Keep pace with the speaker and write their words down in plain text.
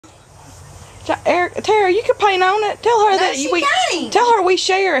Tara, you can paint on it. Tell her No, that she we can't. tell her we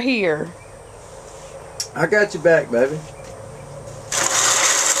share here. I got your back, baby.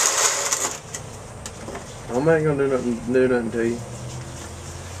 I ain't gonna do nothing to you.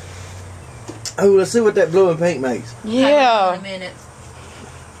 Oh, let's see what that blue and pink makes. Yeah. Wait a minute.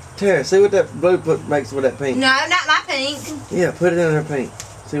 Tara, see what that blue makes with that pink. No, not my pink. Yeah, put it in her pink.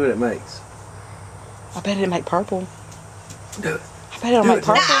 See what it makes. I bet it'll make purple. Do it. I bet it'll Do make it.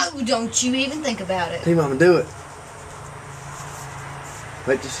 purple. No, don't you even think about it. T-Mama, do it.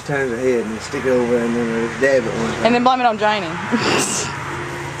 Wait till she turns her head and then stick it over and then dab it one time. And then blame it on Janie.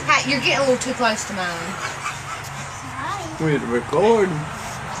 Hey, you're getting a little too close to mine. We're recording.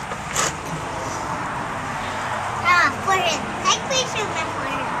 Take picture of my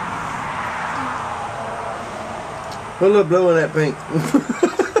Put a little blue in that pink.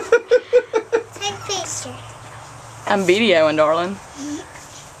 Take picture. I'm videoing, darling.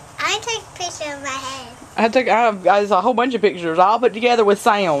 I take a picture of my head. There's a whole bunch of pictures all put together with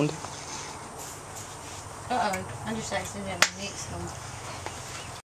sound. Uh-oh. I just accidentally mixed them.